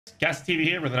GHAZZY TV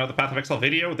here with another Path of Exile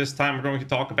video. This time we're going to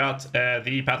talk about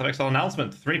the Path of Exile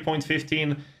announcement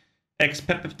 3.15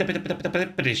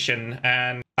 expedition,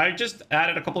 and I just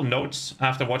added a couple of notes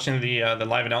after watching the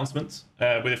live announcement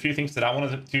with a few things that I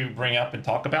wanted to bring up and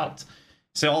talk about.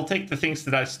 So I'll take the things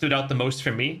that stood out the most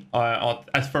for me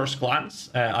at first glance.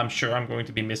 I'm sure I'm going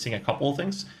to be missing a couple of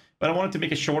things, but I wanted to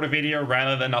make a shorter video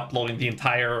rather than uploading the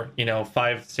entire,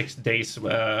 5-6 days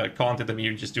content of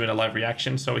me just doing a live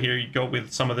reaction. So here you go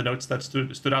with some of the notes that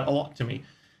stood out a lot to me.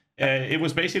 It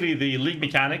was basically the league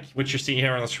mechanic, which you're seeing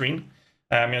here on the screen.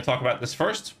 I'm going to talk about this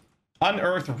first.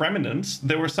 Unearthed remnants,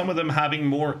 there were some of them having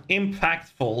more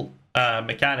impactful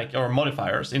mechanic or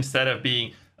modifiers. Instead of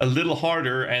being a little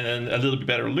harder and then a little bit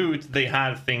better loot, they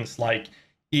had things like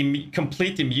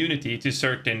complete immunity to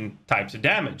certain types of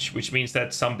damage, which means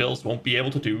that some builds won't be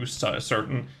able to do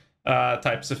certain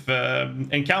types of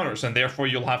encounters, and therefore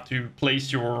you'll have to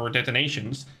place your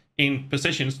detonations in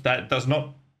positions that does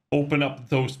not open up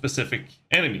those specific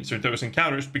enemies or those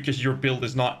encounters because your build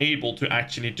is not able to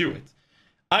actually do it.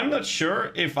 I'm not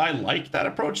sure if I like that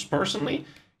approach personally,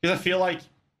 because I feel like,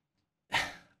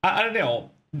 I don't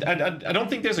know, I don't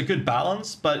think there's a good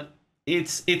balance, but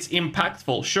it's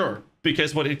impactful, sure,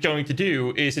 because what it's going to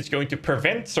do is it's going to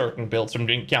prevent certain builds from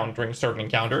encountering certain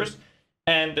encounters.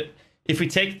 And if we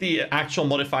take the actual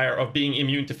modifier of being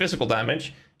immune to physical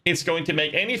damage, it's going to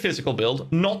make any physical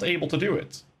build not able to do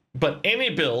it. But any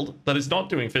build that is not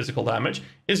doing physical damage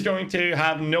is going to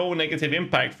have no negative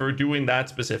impact for doing that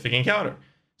specific encounter.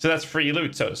 So that's free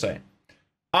loot, so to say.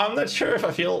 I'm not sure if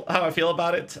how I feel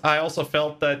about it. I also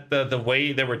felt that the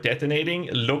way they were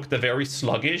detonating looked very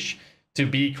sluggish to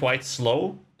be quite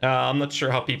slow. I'm not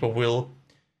sure how people will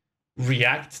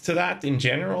react to that in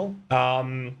general.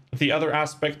 The other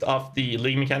aspect of the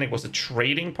league mechanic was the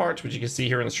trading part, which you can see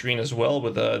here on the screen as well,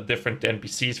 with the different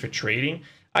NPCs for trading.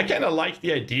 I kind of like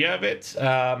the idea of it,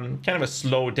 kind of a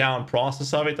slowed down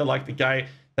process of it. I like the guy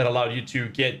that allowed you to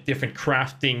get different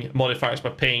crafting modifiers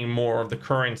by paying more of the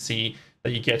currency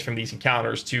that you get from these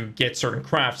encounters to get certain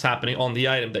crafts happening on the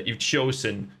item that you've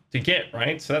chosen to get,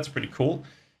 right? So that's pretty cool.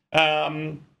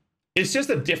 It's just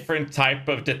a different type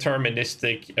of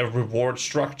deterministic reward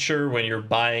structure when you're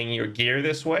buying your gear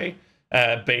this way,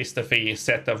 based off a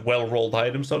set of well-rolled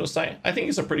items, so to say. I think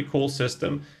it's a pretty cool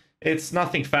system. It's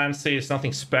nothing fancy, it's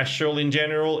nothing special in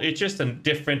general. It's just a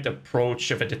different approach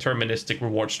of a deterministic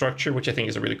reward structure, which I think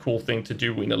is a really cool thing to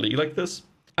do in a league like this.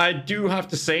 I do have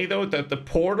to say, though, that the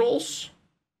portals,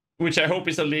 which I hope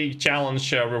is a league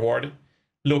challenge reward,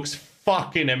 looks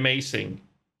fucking amazing.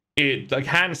 It, like,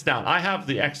 hands down. I have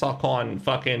the ExileCon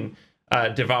fucking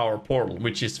Devour portal,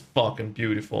 which is fucking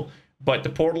beautiful. But the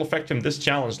portal effect from this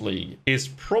challenge league is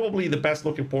probably the best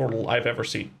looking portal I've ever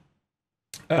seen.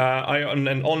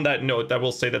 And on that note, I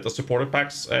will say that the supporter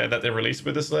packs that they released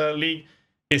with this league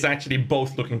is actually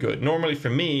both looking good. Normally for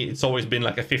me, it's always been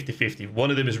like a 50-50.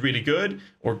 One of them is really good,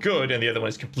 and the other one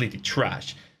is completely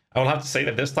trash. I will have to say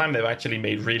that this time they've actually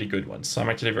made really good ones. So I'm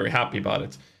actually very happy about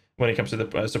it. When it comes to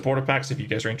the supporter packs, if you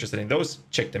guys are interested in those,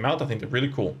 check them out. I think they're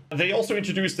really cool. They also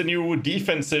introduced a new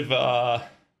defensive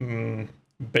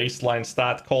baseline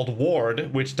stat called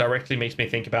Ward, which directly makes me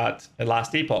think about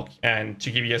Last Epoch. And to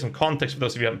give you guys some context, for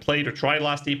those of you who haven't played or tried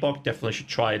Last Epoch, definitely should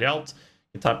try it out.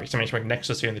 You can type exclamation mark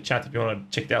Nexus here in the chat if you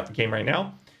want to check out the game right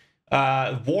now.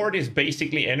 Ward is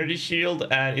basically energy shield,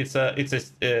 and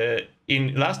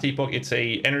in Last Epoch, it's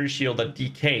a energy shield that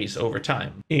decays over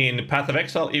time. In Path of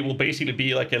Exile, it will basically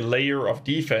be like a layer of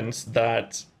defense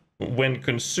that, when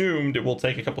consumed, it will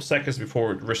take a couple seconds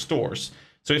before it restores.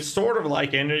 So it's sort of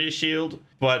like energy shield,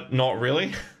 but not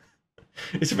really.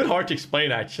 It's a bit hard to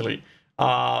explain, actually.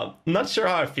 Not sure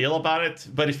how I feel about it,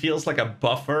 but it feels like a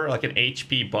buffer, like an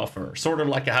HP buffer. Sort of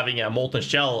like having a Molten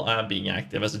Shell being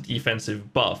active as a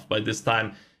defensive buff. But this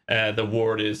time, the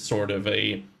Ward is sort of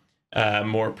a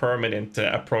more permanent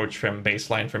approach from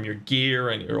baseline from your gear.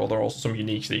 And there are also some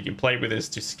uniques that you can play with this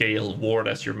to scale Ward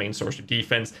as your main source of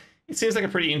defense. It seems like a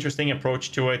pretty interesting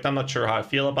approach to it. I'm not sure how I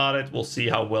feel about it. We'll see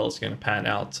how well it's going to pan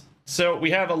out. So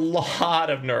we have a lot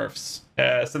of nerfs.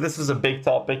 So this is a big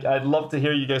topic. I'd love to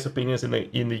hear you guys' opinions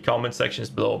in the comment sections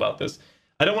below about this.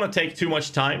 I don't want to take too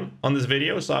much time on this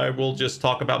video, so I will just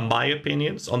talk about my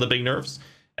opinions on the big nerfs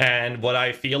and what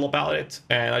I feel about it.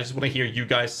 And I just want to hear you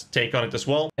guys' take on it as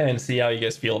well and see how you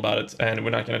guys feel about it. And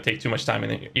we're not going to take too much time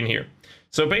in here.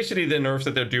 So basically the nerfs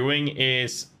that they're doing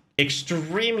is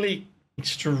extremely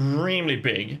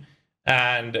big,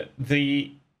 and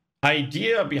the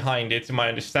idea behind it, to my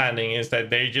understanding, is that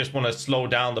they just want to slow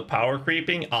down the power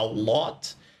creeping a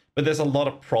lot. But there's a lot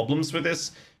of problems with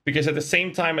this, because at the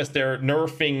same time as they're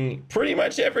nerfing pretty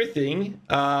much everything,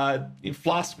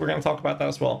 Flask, we're going to talk about that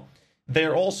as well,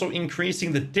 they're also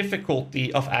increasing the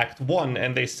difficulty of Act 1,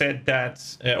 and they said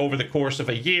that over the course of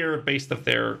a year, based on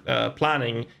their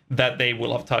planning, that they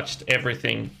will have touched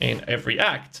everything in every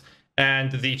act.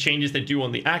 And the changes they do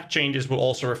on the act changes will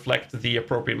also reflect the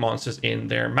appropriate monsters in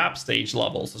their map stage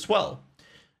levels as well.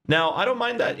 Now, I don't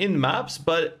mind that in maps,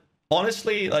 but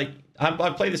honestly, like,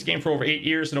 I've played this game for over 8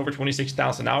 years and over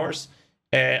 26,000 hours,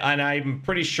 and I'm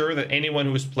pretty sure that anyone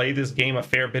who has played this game a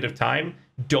fair bit of time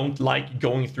don't like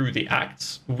going through the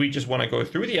acts. We just want to go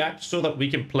through the acts so that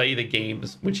we can play the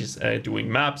games, which is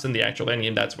doing maps and the actual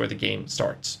engine. That's where the game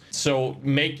starts. So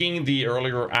making the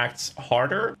earlier acts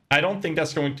harder, I don't think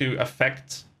that's going to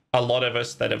affect a lot of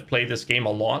us that have played this game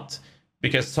a lot,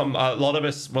 because a lot of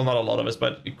us, well, not a lot of us,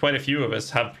 but quite a few of us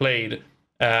have played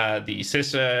the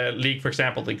CIS League, for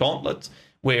example, the Gauntlet,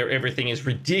 where everything is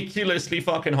ridiculously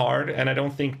fucking hard, and I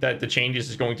don't think that the changes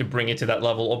is going to bring it to that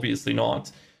level, obviously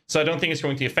not. So I don't think it's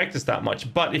going to affect us that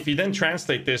much. But if you then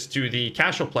translate this to the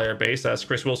casual player base, as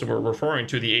Chris Wilson were referring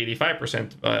to, the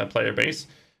 85% player base,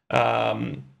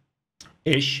 that's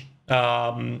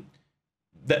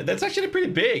actually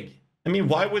pretty big. I mean,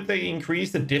 why would they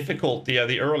increase the difficulty of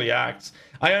the early acts?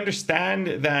 I understand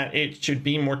that it should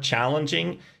be more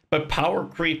challenging, but power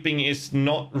creeping is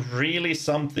not really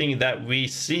something that we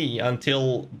see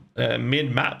until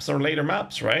mid-maps or later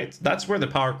maps, right? That's where the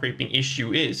power creeping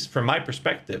issue is, from my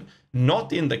perspective,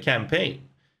 not in the campaign.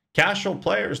 Casual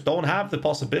players don't have the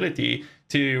possibility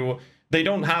to... They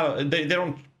don't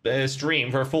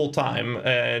stream for a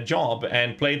full-time job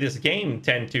and play this game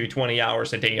 10 to 20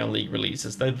 hours a day on League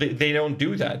releases. They don't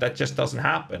do that. That just doesn't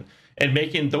happen. And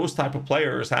making those type of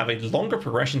players have a longer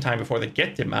progression time before they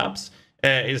get to maps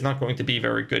is not going to be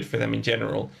very good for them in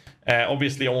general.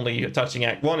 Obviously, only touching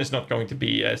Act 1 is not going to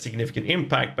be a significant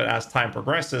impact, but as time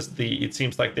progresses, it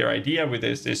seems like their idea with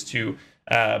this is to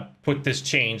put this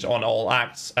change on all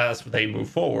acts as they move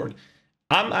forward.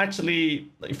 I'm actually,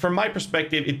 from my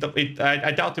perspective,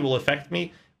 I doubt it will affect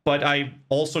me, but I'm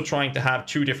also trying to have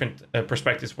two different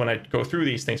perspectives when I go through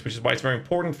these things, which is why it's very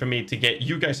important for me to get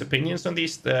you guys' opinions on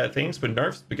these things with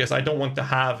nerfs, because I don't want to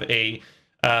have a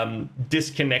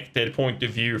disconnected point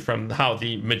of view from how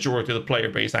the majority of the player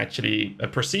base actually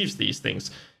perceives these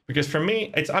things. Because for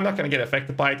me, I'm not going to get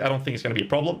affected by it. I don't think it's going to be a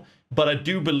problem, but I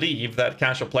do believe that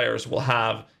casual players will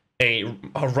have a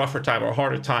rougher time or a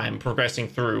harder time progressing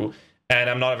through, and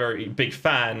I'm not a very big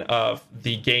fan of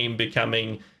the game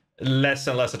becoming less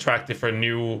and less attractive for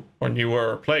new or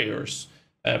newer players.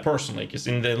 Personally, because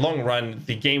in the long run,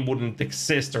 the game wouldn't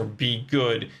exist or be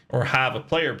good or have a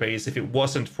player base if it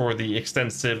wasn't for the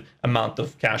extensive amount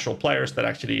of casual players that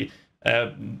actually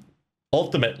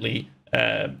ultimately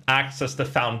acts as the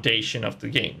foundation of the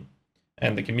game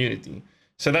and the community.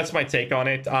 So that's my take on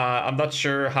it. I'm not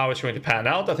sure how it's going to pan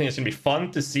out. I think it's going to be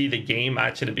fun to see the game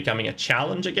actually becoming a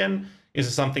challenge again. This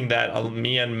is something that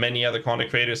me and many other content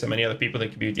creators and many other people in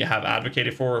the community have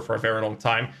advocated for a very long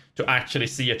time, to actually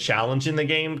see a challenge in the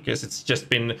game, because it's just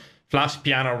been Flask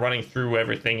piano running through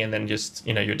everything and then just,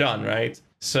 you're done, right?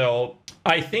 So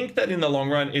I think that in the long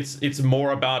run, it's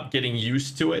more about getting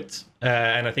used to it,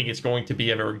 and I think it's going to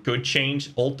be a very good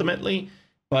change ultimately.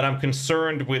 But I'm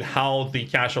concerned with how the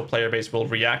casual player base will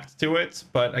react to it.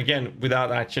 But again,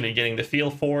 without actually getting the feel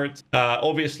for it.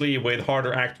 Obviously, with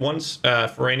harder Act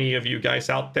 1s, for any of you guys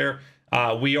out there,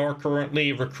 we are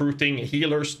currently recruiting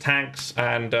healers, tanks,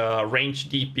 and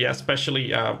ranged DPS,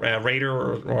 especially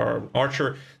Raider or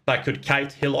Archer, that could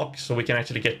kite Hillock, so we can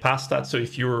actually get past that. So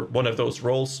if you're one of those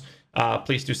roles,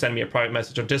 please do send me a private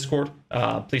message on Discord.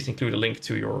 Please include a link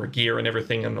to your gear and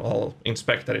everything, and I'll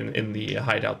inspect that in the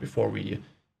hideout before we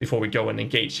go and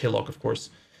engage Hillock, of course.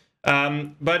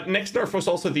 But next nerf was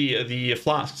also the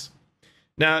Flasks.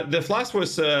 Now, the Flask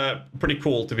was pretty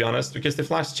cool, to be honest, because the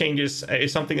Flask changes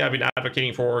is something that I've been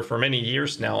advocating for many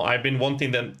years now. I've been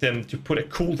wanting them to put a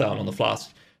cooldown on the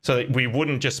Flask, so that we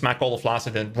wouldn't just smack all the Flasks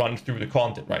and then run through the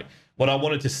content, right? What I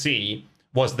wanted to see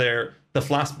was the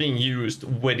Flask being used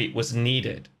when it was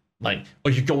needed. Like, oh,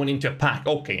 you're going into a pack.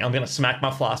 Okay, I'm going to smack my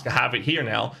Flask. I have it here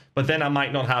now. But then I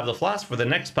might not have the Flask for the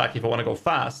next pack if I want to go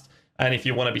fast. And if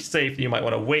you want to be safe, you might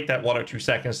want to wait that 1 or 2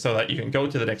 seconds so that you can go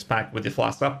to the next pack with the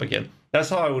Flask up again. That's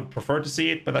how I would prefer to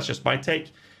see it, but that's just my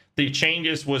take. The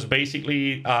changes was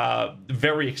basically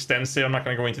very extensive. I'm not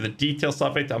going to go into the details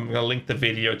of it. I'm going to link the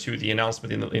video to the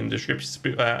announcement in the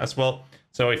description as well.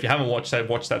 So if you haven't watched that,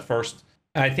 watch that first.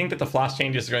 I think that the Flask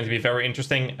changes are going to be very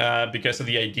interesting because of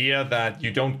the idea that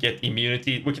you don't get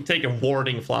immunity. We can take a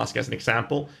warding Flask as an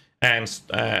example, and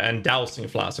dousing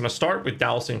Flask. I'm going to start with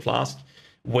dousing Flask.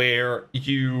 where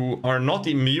you are not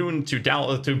immune to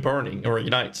burning or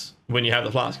ignites when you have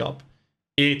the flask up.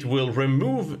 It will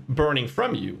remove burning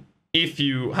from you if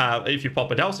you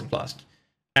pop a dowsing flask.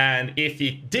 And if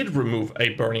it did remove a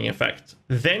burning effect,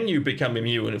 then you become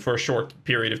immune for a short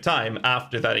period of time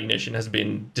after that ignition has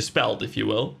been dispelled, if you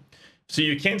will. So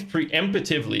you can't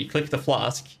preemptively click the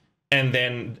flask and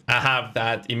then have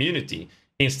that immunity.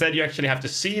 Instead, you actually have to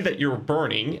see that you're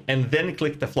burning and then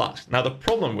click the flask. Now, the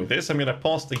problem with this, I'm going to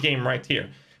pause the game right here.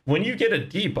 When you get a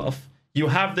debuff, you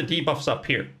have the debuffs up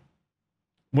here.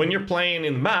 When you're playing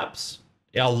in maps,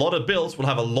 a lot of builds will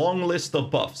have a long list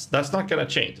of buffs. That's not going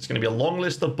to change. It's going to be a long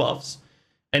list of buffs.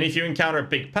 And if you encounter a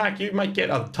big pack, you might get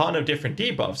a ton of different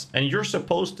debuffs. And you're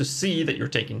supposed to see that you're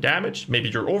taking damage. Maybe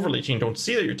you're overleeching, don't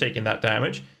see that you're taking that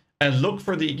damage. And look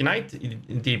for the ignite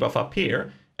debuff up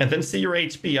here. And then see your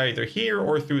HP either here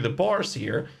or through the bars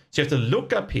here. So you have to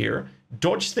look up here,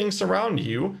 dodge things around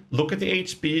you, look at the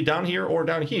HP down here or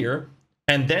down here,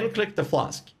 and then click the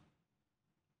flask.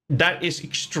 That is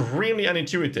extremely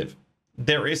unintuitive.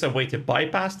 There is a way to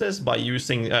bypass this by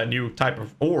using a new type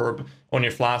of orb on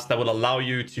your flask that will allow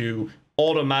you to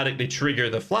automatically trigger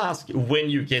the flask when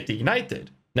you get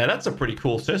ignited. Now, that's a pretty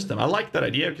cool system. I like that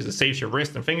idea because it saves your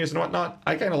wrist and fingers and whatnot.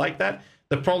 I kind of like that.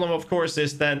 The problem, of course,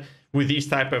 is that with these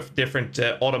type of different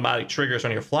automatic triggers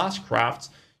on your flask crafts,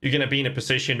 you're going to be in a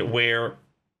position where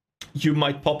you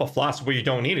might pop a flask where you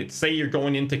don't need it. Say you're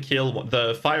going in to kill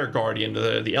the Fire Guardian,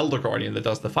 the Elder Guardian that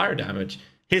does the fire damage.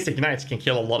 His ignites can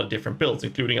kill a lot of different builds,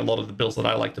 including a lot of the builds that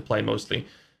I like to play mostly.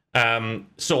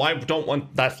 So I don't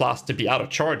want that flask to be out of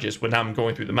charges when I'm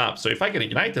going through the map. So if I get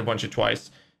ignited once or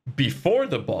twice before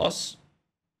the boss,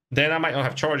 then I might not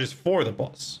have charges for the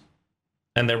boss.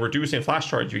 And they're reducing flash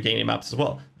charge you gain in maps as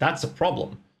well. That's a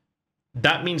problem.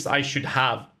 That means I should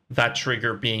have that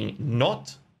trigger being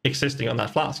not existing on that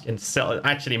flask and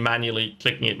actually manually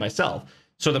clicking it myself.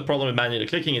 So the problem with manually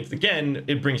clicking it, again,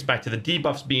 it brings back to the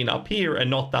debuffs being up here and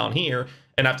not down here.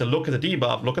 And I have to look at the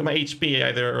debuff, look at my HP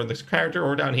either on this character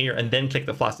or down here, and then click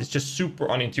the flask. It's just super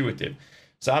unintuitive.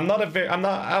 So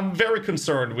I'm very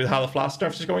concerned with how the flask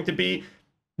nerfs is going to be.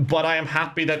 But I am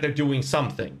happy that they're doing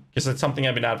something, because it's something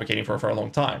I've been advocating for a long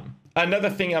time. Another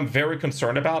thing I'm very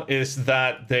concerned about is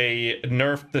that they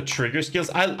nerfed the trigger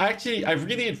skills. I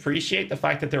really appreciate the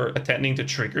fact that they're attending to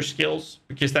trigger skills,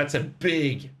 because that's a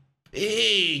big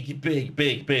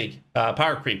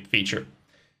power creep feature.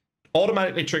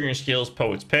 Automatically triggering skills,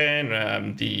 Poet's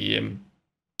Pen, the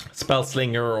Spell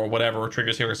Slinger or whatever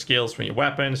triggers your skills from your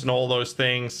weapons and all those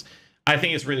things. I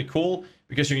think it's really cool,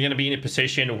 because you're going to be in a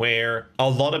position where a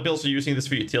lot of builds are using this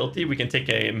for utility. We can take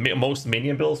most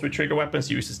minion builds with trigger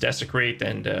weapons, uses Desecrate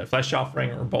and Flesh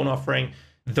Offering or Bone Offering.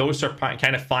 Those are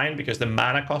kind of fine because the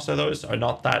mana cost of those are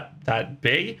not that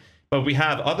big. But we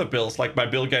have other builds, like my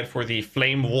build guide for the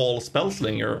Flame Wall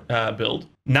Spellslinger build.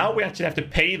 Now we actually have to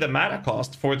pay the mana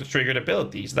cost for the triggered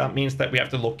abilities. That means that we have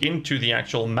to look into the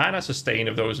actual mana sustain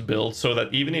of those builds, so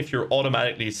that even if you're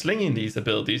automatically slinging these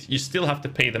abilities, you still have to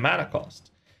pay the mana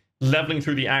cost. Leveling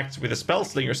through the acts with a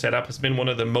Spellslinger setup has been one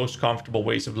of the most comfortable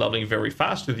ways of leveling very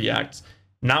fast through the acts.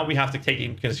 Now we have to take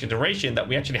into consideration that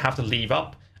we actually have to leave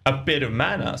up a bit of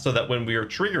mana, so that when we are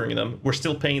triggering them, we're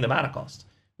still paying the mana cost.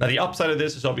 Now, the upside of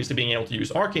this is obviously being able to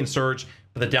use Arcane Surge,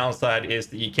 but the downside is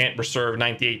that you can't reserve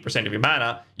 98% of your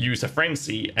mana, use a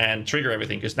Frenzy, and trigger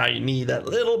everything, because now you need that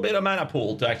little bit of mana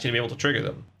pool to actually be able to trigger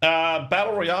them.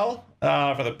 Battle Royale,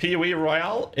 for the PoE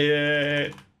Royale,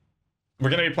 we're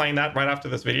going to be playing that right after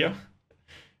this video.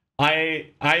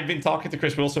 I've been talking to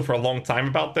Chris Wilson for a long time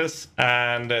about this,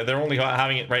 and they're only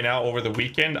having it right now over the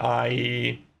weekend.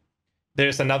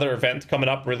 There's another event coming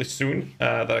up really soon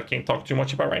that I can't talk too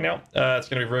much about right now. It's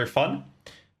going to be very fun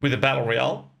with the Battle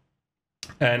Royale.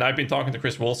 And I've been talking to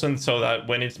Chris Wilson so that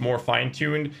when it's more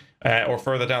fine-tuned or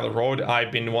further down the road, I've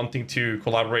been wanting to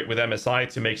collaborate with MSI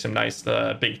to make some nice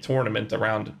big tournament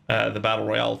around the Battle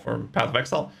Royale for Path of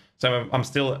Exile. So I'm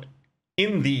still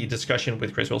in the discussion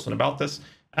with Chris Wilson about this.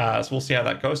 So we'll see how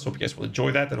that goes. Hope you guys will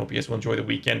enjoy that, and hope you guys will enjoy the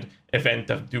weekend event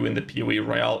of doing the PoE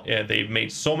Royale. They've made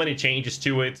so many changes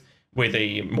to it, with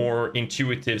a more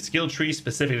intuitive skill tree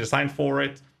specifically designed for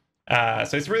it.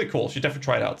 So it's really cool. You should definitely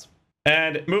try it out.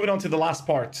 And moving on to the last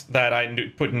part that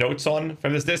I put notes on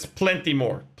from this. There's plenty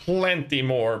more,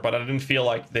 but I didn't feel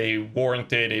like they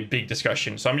warranted a big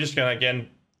discussion. So I'm just going to, again,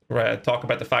 talk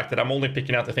about the fact that I'm only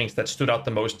picking out the things that stood out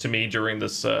the most to me during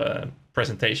this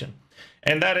presentation.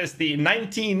 And that is the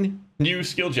 19 new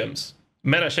skill gems.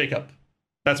 Meta shakeup.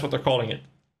 That's what they're calling it.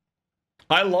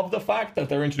 I love the fact that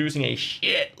they're introducing a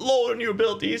shitload of new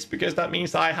abilities, because that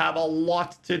means I have a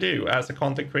lot to do as a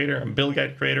content creator and build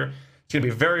guide creator. It's going to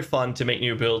be very fun to make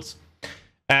new builds.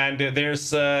 And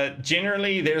there's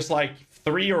generally there's like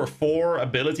 3 or 4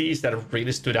 abilities that have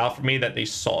really stood out for me that they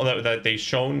saw that they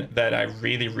shown that I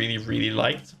really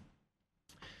liked.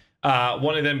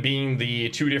 One of them being the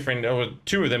two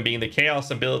of them being the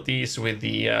chaos abilities with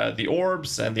the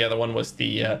orbs, and the other one was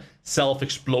the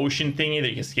self-explosion thingy that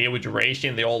you can scale with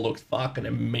duration. They all looked fucking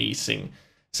amazing.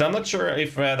 So I'm not sure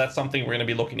if that's something we're going to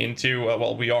be looking into.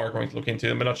 Well, we are going to look into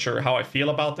them. I'm not sure how I feel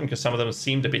about them because some of them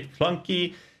seemed a bit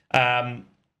clunky.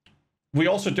 We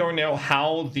also don't know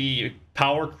how the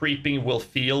power creeping will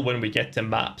feel when we get to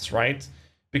maps, right?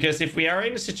 Because if we are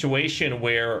in a situation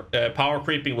where power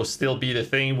creeping will still be the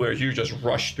thing where you just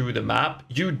rush through the map,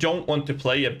 you don't want to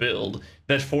play a build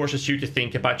that forces you to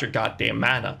think about your goddamn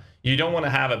mana. You don't want to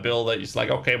have a build that is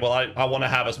like, okay, well, I want to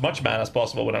have as much mana as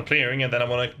possible when I'm clearing, and then I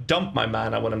want to dump my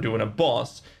mana when I'm doing a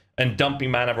boss. And dumping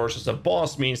mana versus a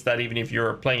boss means that even if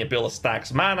you're playing a build that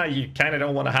stacks mana, you kind of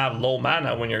don't want to have low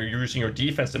mana when you're using your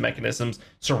defensive mechanisms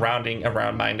surrounding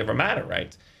around Mind Over Matter,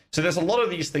 right? So there's a lot of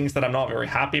these things that I'm not very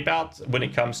happy about when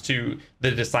it comes to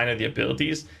the design of the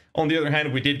abilities. On the other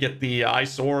hand, we did get the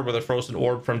Ice Orb or the Frozen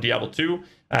Orb from Diablo 2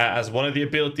 as one of the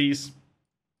abilities.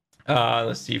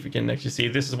 Let's see if we can actually see.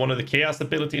 This is one of the Chaos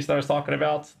abilities that I was talking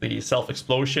about, the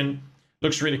Self-Explosion.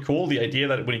 Looks really cool. The idea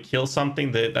that when you kill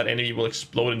something, that enemy will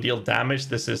explode and deal damage.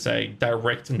 This is a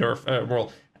direct nerf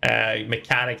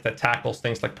mechanic that tackles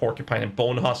things like Porcupine and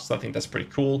Bone Husks. I think that's pretty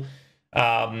cool.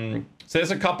 So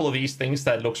there's a couple of these things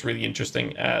that looks really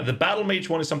interesting. The Battle Mage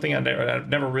one is something I've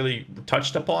never really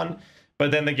touched upon. But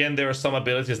then again, there are some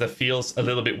abilities that feels a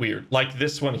little bit weird. Like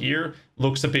this one here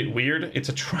looks a bit weird. It's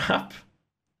a trap.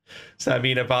 So I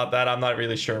mean, about that, I'm not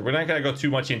really sure. We're not going to go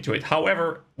too much into it.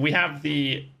 However, we have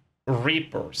the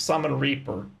Reaper, Summon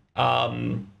Reaper.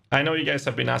 I know you guys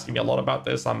have been asking me a lot about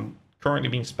this. I'm currently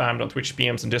being spammed on Twitch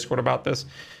PMs and Discord about this.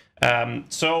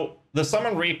 So the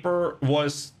Summon Reaper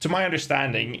was, to my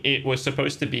understanding, it was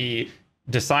supposed to be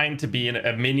designed to be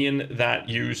a minion that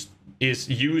is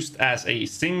used as a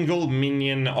single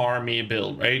minion army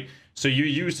build, right? So you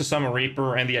use the Summon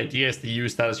Reaper, and the idea is to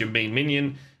use that as your main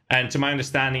minion. And to my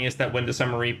understanding is that when the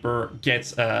Summon Reaper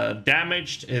gets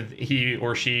damaged, he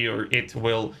or she or it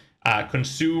will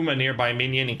consume a nearby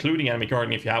minion, including enemy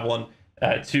guardian if you have one,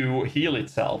 to heal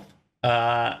itself.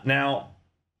 Now,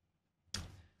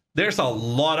 there's a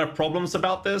lot of problems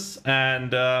about this,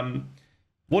 and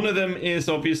one of them is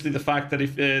obviously the fact that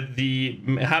if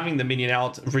having the minion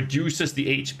out reduces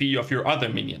the HP of your other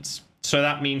minions. So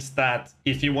that means that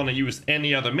if you want to use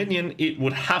any other minion, it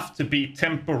would have to be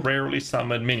temporarily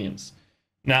summoned minions.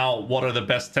 Now, what are the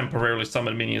best temporarily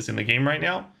summoned minions in the game right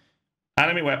now?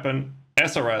 Enemy Weapon,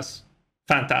 SRS,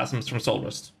 Phantasms from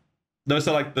Soulrest. Those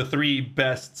are like the 3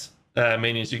 best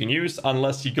minions you can use,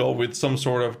 unless you go with some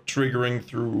sort of triggering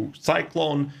through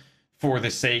Cyclone for the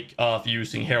sake of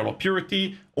using Herald of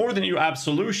Purity, or the new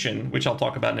Absolution, which I'll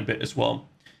talk about in a bit as well.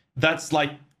 That's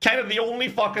like kind of the only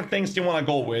fucking things you want to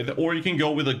go with. Or you can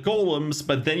go with the golems,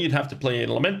 but then you'd have to play an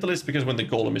elementalist, because when the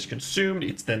golem is consumed,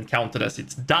 it's then counted as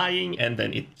it's dying, and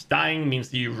then it's dying means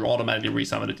that you automatically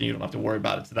resummon it and you don't have to worry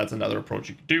about it. So that's another approach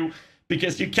you could do,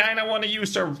 because you kind of want to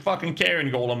use a fucking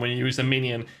carrying golem when you use a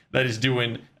minion that is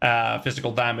doing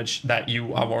physical damage that you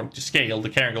want to scale. The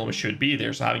carrying golem should be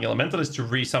there, so having elementalist to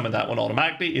resummon that one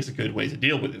automatically is a good way to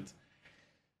deal with it.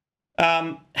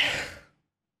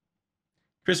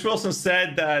 Chris Wilson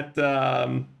said that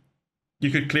you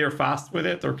could clear fast with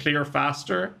it, or clear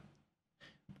faster,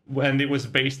 when it was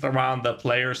based around the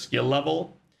player skill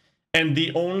level. And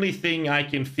the only thing I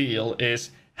can feel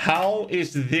is, how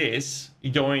is this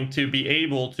going to be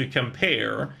able to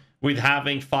compare with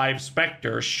having 5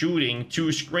 Spectres shooting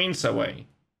 2 screens away?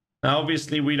 Now,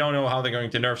 obviously, we don't know how they're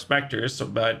going to nerf Spectres,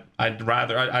 but I'd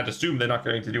assume they're not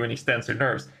going to do any extensive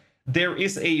nerfs. There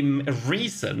is a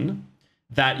reason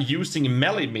that using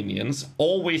melee minions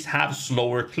always have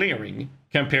slower clearing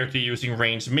compared to using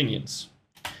ranged minions.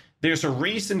 There's a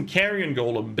reason Carrion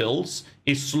Golem builds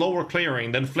is slower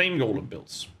clearing than Flame Golem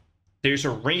builds. There's a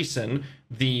reason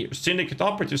the Syndicate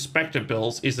Operative Spectre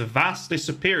builds is vastly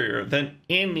superior than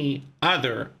any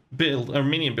other build or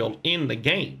minion build in the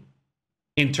game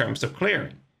in terms of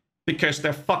clearing, because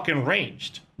they're fucking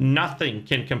ranged. Nothing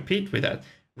can compete with that.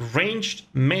 Ranged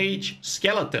mage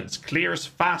skeletons clears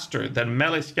faster than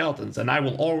melee skeletons, and I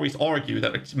will always argue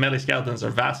that melee skeletons are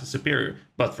vastly superior.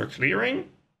 But for clearing,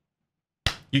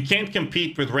 you can't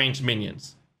compete with ranged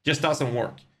minions. Just doesn't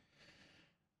work.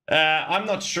 I'm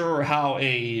not sure how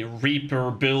a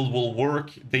Reaper build will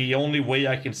work. The only way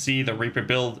I can see the Reaper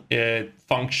build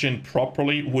function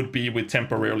properly would be with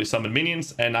temporarily summoned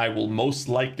minions, and I will most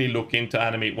likely look into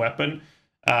Animate Weapon.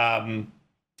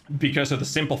 because of the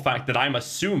simple fact that I'm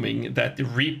assuming that the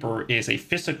Reaper is a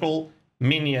physical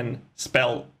minion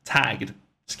spell tagged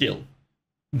skill,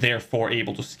 therefore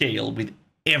able to scale with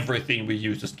everything we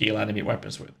use to scale enemy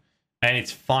weapons with. And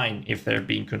it's fine if they're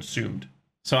being consumed.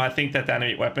 So I think that the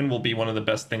enemy weapon will be one of the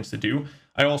best things to do.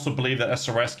 I also believe that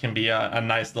SRS can be a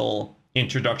nice little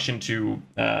introduction to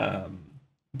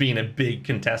being a big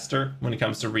contester when it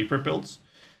comes to Reaper builds.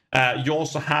 You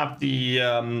also have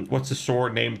the, what's the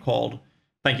sword name called?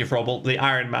 Thank you, Frobel. The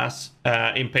Iron Mass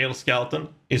Impale Skeleton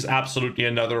is absolutely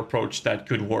another approach that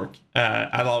could work,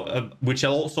 which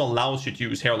also allows you to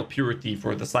use Herald of Purity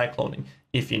for the cycloning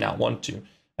if you now want to,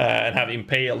 and have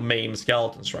Impale main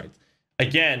skeletons, right?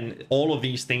 Again, all of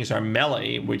these things are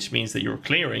melee, which means that your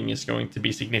clearing is going to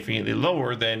be significantly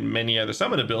lower than many other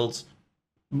summoner builds.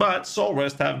 But Soul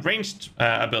Rest have ranged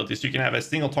abilities. You can have a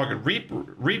single target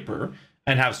Reaper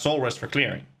and have Soul Rest for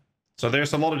clearing. So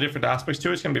there's a lot of different aspects to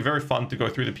it. It's going to be very fun to go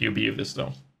through the POB of this,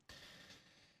 though.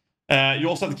 You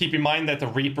also have to keep in mind that the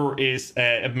Reaper is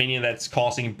a minion that's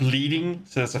causing bleeding.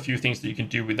 So there's a few things that you can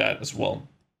do with that as well.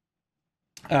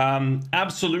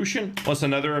 Absolution was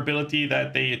another ability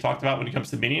that they talked about when it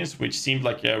comes to minions, which seemed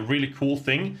like a really cool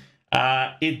thing.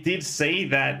 It did say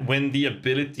that when the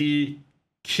ability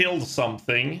killed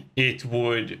something, it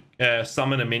would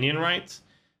summon a minion, right?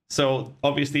 So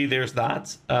obviously there's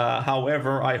that.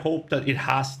 However, I hope that it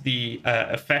has the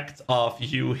effect of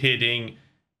you hitting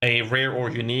a rare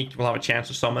or unique will have a chance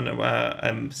to summon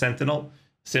a Sentinel,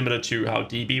 similar to how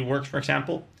DB works, for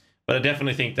example. But I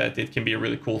definitely think that it can be a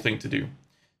really cool thing to do.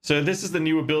 So this is the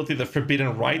new ability, the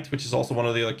Forbidden Rite, which is also one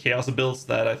of the other Chaos builds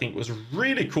that I think was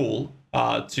really cool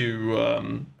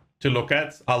to look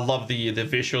at. I love the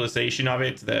visualization of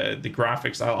it, the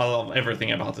graphics. I love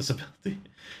everything about this ability.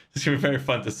 It's going to be very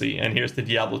fun to see. And here's the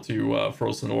Diablo 2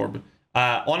 Frozen Orb.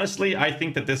 Honestly, I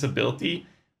think that this ability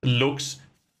looks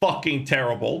fucking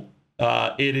terrible.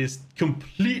 It is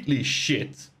completely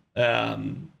shit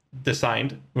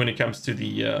designed when it comes to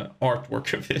the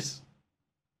artwork of this.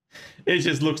 It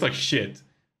just looks like shit.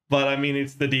 But I mean,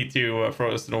 it's the D2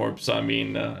 Frozen Orb, so I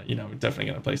mean, you know, we're definitely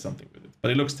going to play something with it.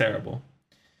 But it looks terrible.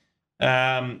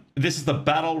 This is the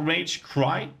Battle Mage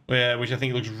Cry, which I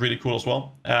think looks really cool as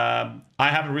well. I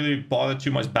haven't really bothered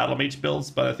too much Battle Mage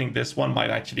builds, but I think this one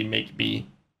might actually make me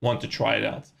want to try it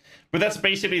out. But that's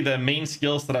basically the main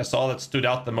skills that I saw that stood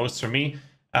out the most for me.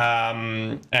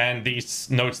 And these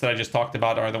notes that I just talked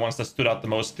about are the ones that stood out the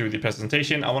most through the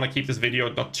presentation. I want to keep this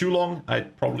video not too long. I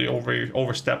probably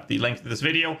overstepped the length of this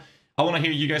video. I want to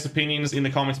hear you guys' opinions in the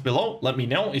comments below. Let me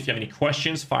know if you have any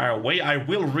questions, fire away. I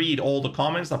will read all the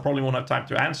comments. I probably won't have time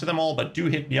to answer them all, but do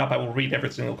hit me up. I will read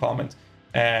every single comment.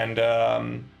 And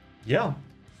yeah,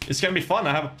 it's going to be fun.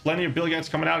 I have plenty of build guides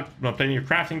coming out, plenty of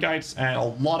crafting guides, and a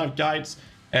lot of guides.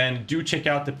 And do check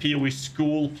out the PoE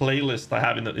School playlist I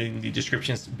have in the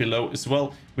descriptions below as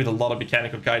well, with a lot of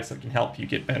mechanical guides that can help you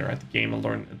get better at the game and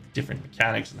learn different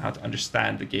mechanics and how to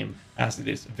understand the game, as it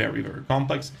is very, very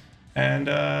complex. And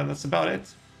that's about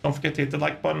it. Don't forget to hit the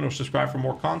like button or subscribe for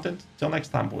more content. Till next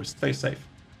time, boys, stay safe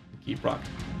and keep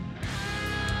rocking.